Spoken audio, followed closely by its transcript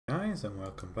guys, and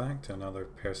welcome back to another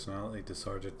personality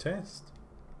disorder test.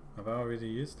 Have I already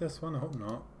used this one? I hope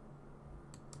not.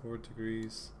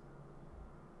 4Degreez.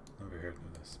 Never heard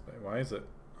of this, but why is it?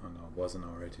 Oh no, it wasn't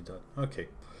already done. Okay,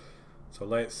 so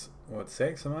what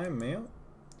sex am I? Male?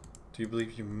 Do you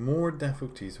believe you have more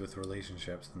difficulties with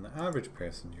relationships than the average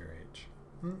person your age?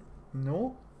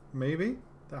 No, maybe.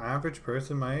 The average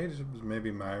person my age was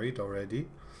maybe married already.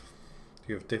 Do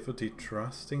you have difficulty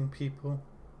trusting people?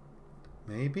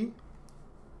 Maybe.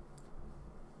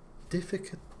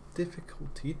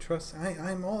 Difficulty trust.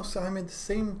 I'm in the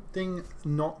same thing,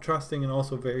 not trusting and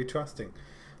also very trusting.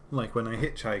 Like when I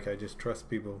hitchhike, I just trust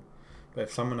people, but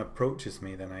if someone approaches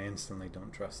me, then I instantly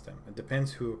don't trust them. It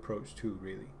depends who approached who,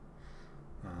 really.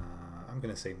 I'm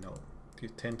gonna say no. Do you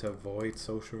tend to avoid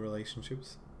social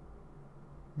relationships?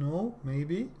 No,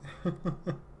 maybe.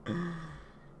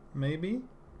 Maybe.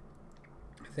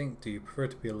 I think, do you prefer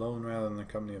to be alone rather than the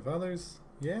company of others?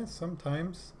 Yeah,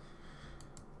 sometimes.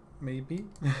 Maybe.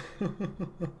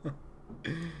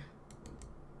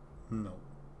 No.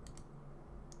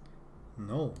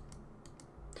 No.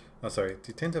 Oh, sorry. Do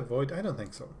you tend to avoid? I don't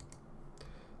think so.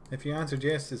 If you answered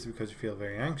yes, is it because you feel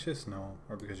very anxious? No.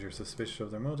 Or because you're suspicious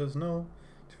of their motives? No.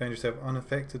 Do you find yourself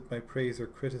unaffected by praise or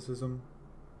criticism?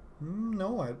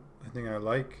 No. I think I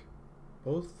like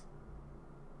both.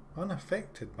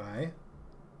 Unaffected by?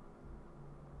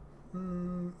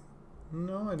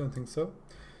 No, I don't think so.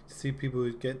 To see people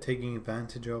who get taken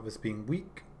advantage of as being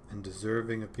weak and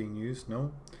deserving of being used?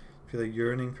 No. Feel a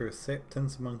yearning for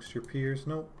acceptance amongst your peers?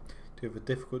 No. Do you have a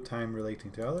difficult time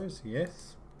relating to others?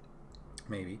 Yes.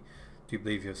 Maybe. Do you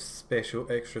believe you have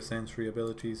special extrasensory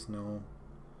abilities? No.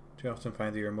 Do you often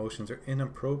find that your emotions are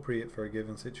inappropriate for a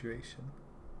given situation?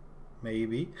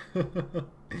 Maybe.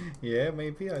 Yeah,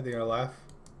 maybe. I think I'll laugh.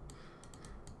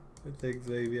 I think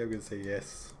maybe I'm going to say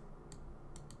yes.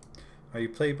 Are you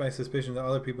plagued by suspicion that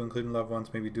other people, including loved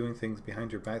ones, may be doing things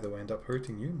behind your back that will end up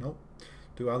hurting you? Nope.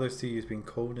 Do others see you as being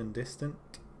cold and distant?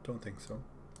 Don't think so.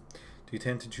 Do you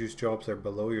tend to choose jobs that are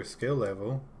below your skill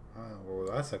level? Well,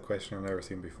 that's a question I've never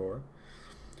seen before.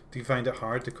 Do you find it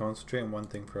hard to concentrate on one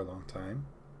thing for a long time?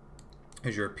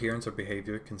 Is your appearance or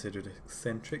behavior considered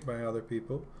eccentric by other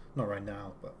people? Not right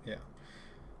now, but yeah.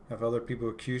 Have other people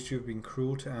accused you of being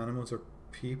cruel to animals or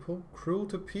people? Cruel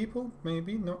to people?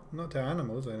 Maybe. Not to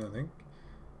animals, I don't think.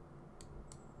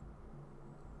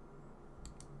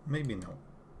 Maybe no.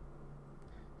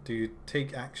 Do you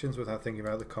take actions without thinking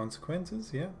about the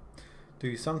consequences? Yeah. Do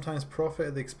you sometimes profit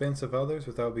at the expense of others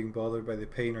without being bothered by the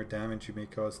pain or damage you may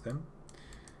cause them?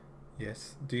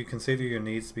 Yes. Do you consider your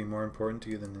needs to be more important to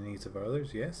you than the needs of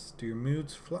others? Yes. Do your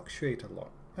moods fluctuate a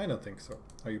lot? I don't think so.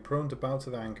 Are you prone to bouts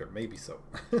of anger? Maybe so.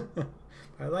 But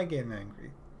I like getting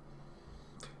angry.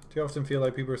 Do you often feel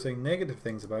like people are saying negative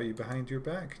things about you behind your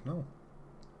back? No.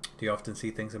 Do you often see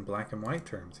things in black and white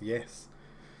terms? Yes.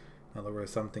 In other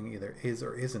words, something either is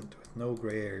or isn't, with no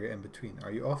grey area in between.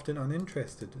 Are you often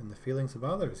uninterested in the feelings of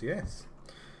others? Yes.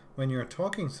 When you're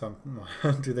talking to someone,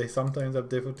 do they sometimes have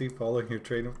difficulty following your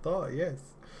train of thought? Yes.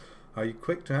 Are you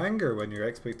quick to anger when your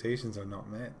expectations are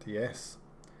not met? Yes.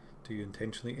 Do you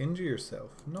intentionally injure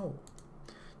yourself? No.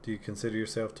 Do you consider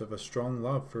yourself to have a strong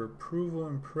love for approval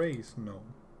and praise? No.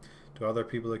 Do other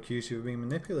people accuse you of being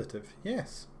manipulative?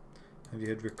 Yes. Have you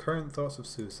had recurrent thoughts of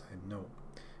suicide? No.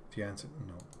 If you answered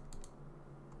no.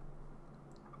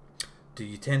 Do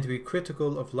you tend to be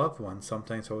critical of loved ones,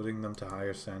 sometimes holding them to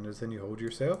higher standards than you hold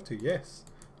yourself to? Yes.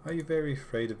 Are you very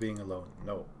afraid of being alone?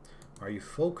 No. Are you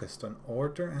focused on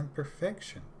order and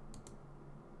perfection?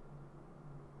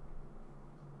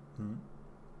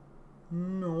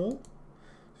 No.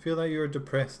 Feel that you're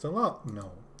depressed a lot?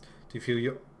 No. Do you feel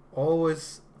you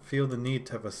always feel the need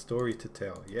to have a story to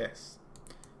tell? Yes.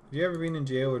 Have you ever been in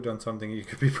jail or done something you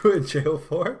could be put in jail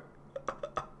for?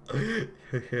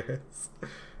 Yes.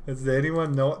 Has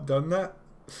anyone not done that?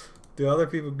 Do other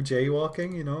people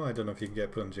jaywalking? You know, I don't know if you can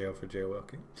get put in jail for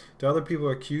jaywalking. Do other people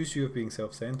accuse you of being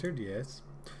self-centered? Yes.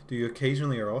 Do you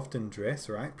occasionally or often dress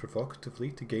or act provocatively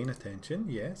to gain attention?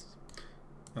 Yes.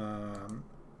 Do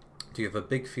you have a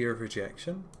big fear of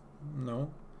rejection?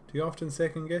 No. Do you often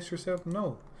second guess yourself?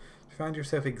 No. Do you find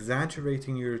yourself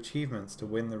exaggerating your achievements to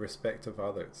win the respect of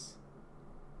others?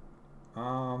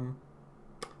 I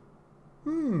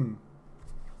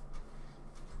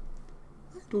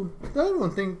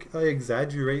don't think I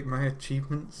exaggerate my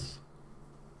achievements.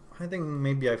 I think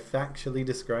maybe I factually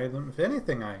describe them. If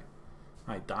anything, I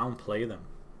downplay them.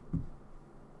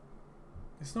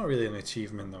 It's not really an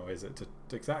achievement though, is it?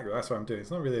 Exactly, that's what I'm doing. It's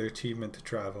not really an achievement to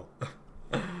travel.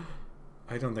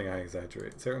 I don't think I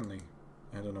exaggerate. Certainly,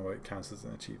 I don't know what counts as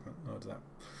an achievement. What is that?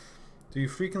 Do you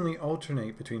frequently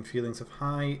alternate between feelings of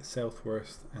high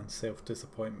self-worth and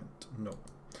self-disappointment? No.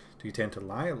 Do you tend to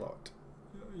lie a lot?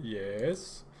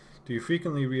 Yes. Do you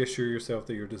frequently reassure yourself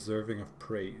that you're deserving of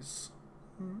praise?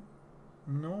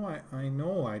 No, I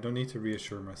know I don't need to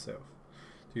reassure myself.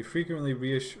 Do you frequently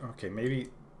reassure... Okay, maybe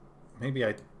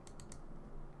I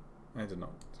don't know.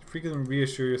 Do you frequently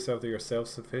reassure yourself that you're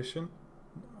self-sufficient?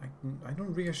 I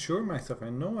don't reassure myself. I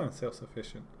know I'm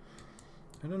self-sufficient.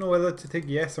 I don't know whether to take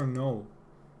yes or no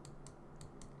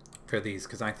for these,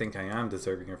 because I think I am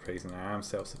deserving of praise and I am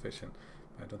self-sufficient.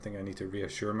 I don't think I need to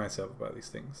reassure myself about these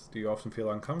things. Do you often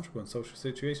feel uncomfortable in social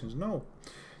situations? No.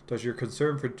 Does your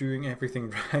concern for doing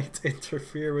everything right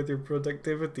interfere with your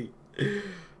productivity?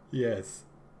 Yes.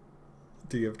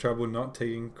 Do you have trouble not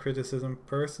taking criticism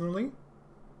personally?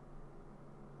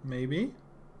 Maybe.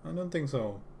 I don't think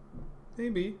so.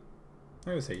 Maybe.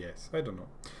 I would say yes. I don't know.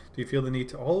 Do you feel the need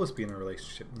to always be in a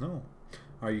relationship? No.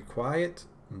 Are you quiet?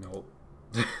 No.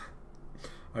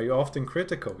 Are you often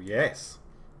critical? Yes.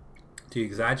 Do you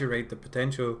exaggerate the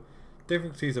potential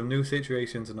difficulties of new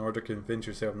situations in order to convince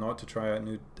yourself not to try out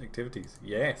new activities?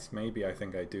 Yes, maybe. I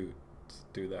think I do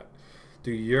that.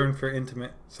 Do you yearn for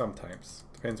intimate? Sometimes.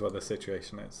 Depends what the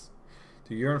situation is.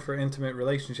 Do you yearn for intimate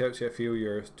relationships yet feel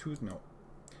you're too... No.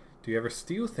 Do you ever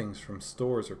steal things from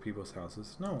stores or people's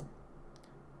houses? No.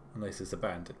 Unless it's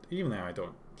abandoned. Even now I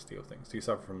don't steal things. Do you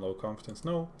suffer from low confidence?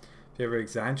 No. Have you ever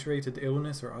exaggerated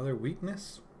illness or other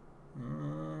weakness?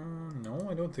 No,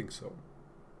 I don't think so.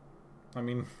 I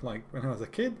mean, like when I was a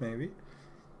kid, maybe.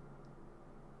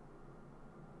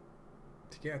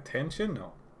 To get attention?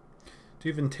 No. Do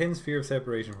you have intense fear of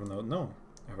separation from those? No.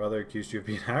 Have others accused you of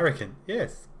being arrogant?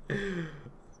 Yes.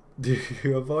 Do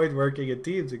you avoid working in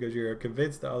teams because you are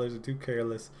convinced that others are too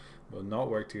careless, will not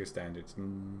work to your standards?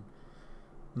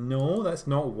 No, that's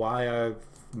not why I've...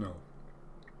 No.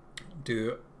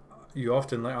 Do you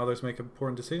often let others make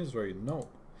important decisions for you? No.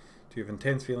 Do you have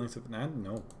intense feelings of... No.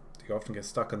 Do you often get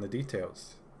stuck on the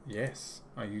details? Yes.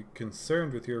 Are you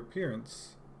concerned with your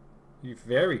appearance? Are you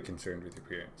very concerned with your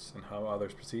appearance and how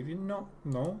others perceive you? No.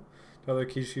 Do others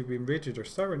accuse you of being rigid or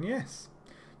stubborn? Yes.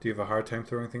 Do you have a hard time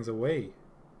throwing things away?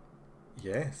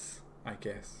 Yes, I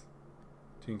guess.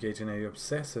 Do you engage in any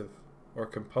obsessive or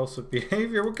compulsive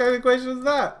behavior? What kind of question is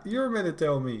that? You're meant to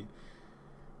tell me.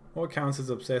 What counts as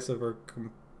obsessive or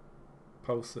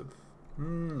compulsive?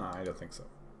 No, I don't think so.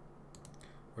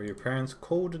 Were your parents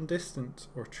cold and distant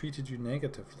or treated you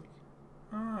negatively?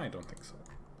 I don't think so.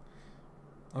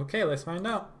 Okay, let's find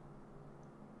out.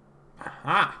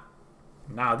 Aha!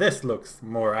 Now this looks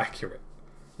more accurate.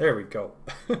 There we go.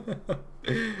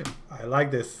 I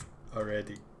like this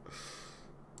already.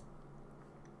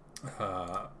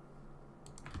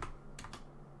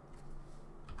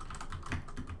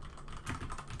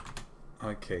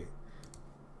 Okay.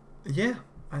 Yeah,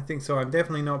 I think so. I'm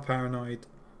definitely not paranoid.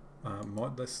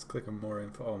 Let's click on more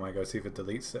info. Oh my god, see if it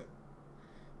deletes it.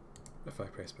 If I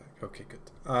press back. Okay,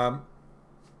 good. So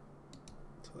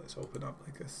let's open up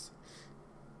like this.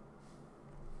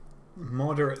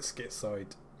 Moderate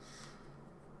schizoid.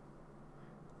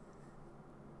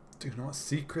 Do not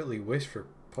secretly wish for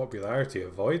popularity.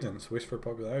 Avoidance. Wish for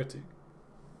popularity.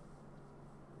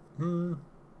 So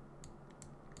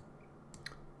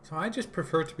I just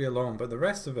prefer to be alone, but the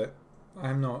rest of it,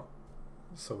 I'm not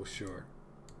so sure.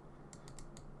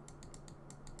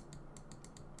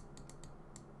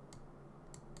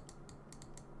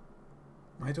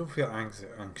 I don't feel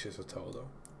anxious at all, though.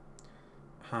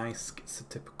 High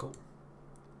schizotypical.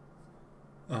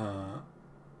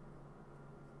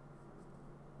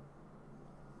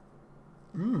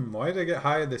 Why did I get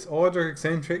high at this? Order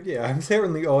eccentric? Yeah, I'm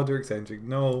certainly order eccentric.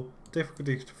 No.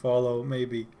 Difficulty to follow,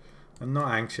 maybe. I'm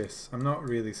not anxious. I'm not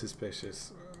really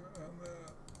suspicious.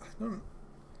 I don't...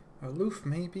 Aloof,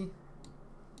 maybe?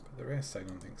 But the rest, I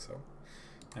don't think so.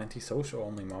 Antisocial,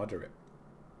 only moderate.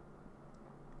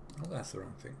 Oh, that's the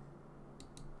wrong thing.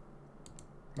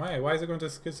 Why? Why is it going to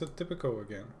schizotypical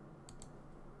again?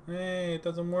 Hey, it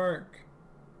doesn't work.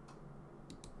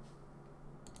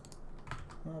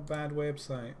 Oh, bad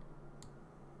website.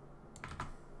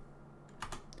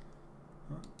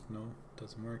 Oh, no,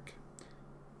 doesn't work.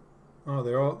 Oh,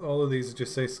 they're all of these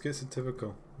just say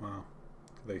schizotypical. Wow.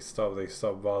 They stop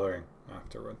bothering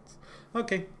afterwards.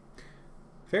 Okay.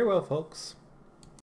 Farewell, folks.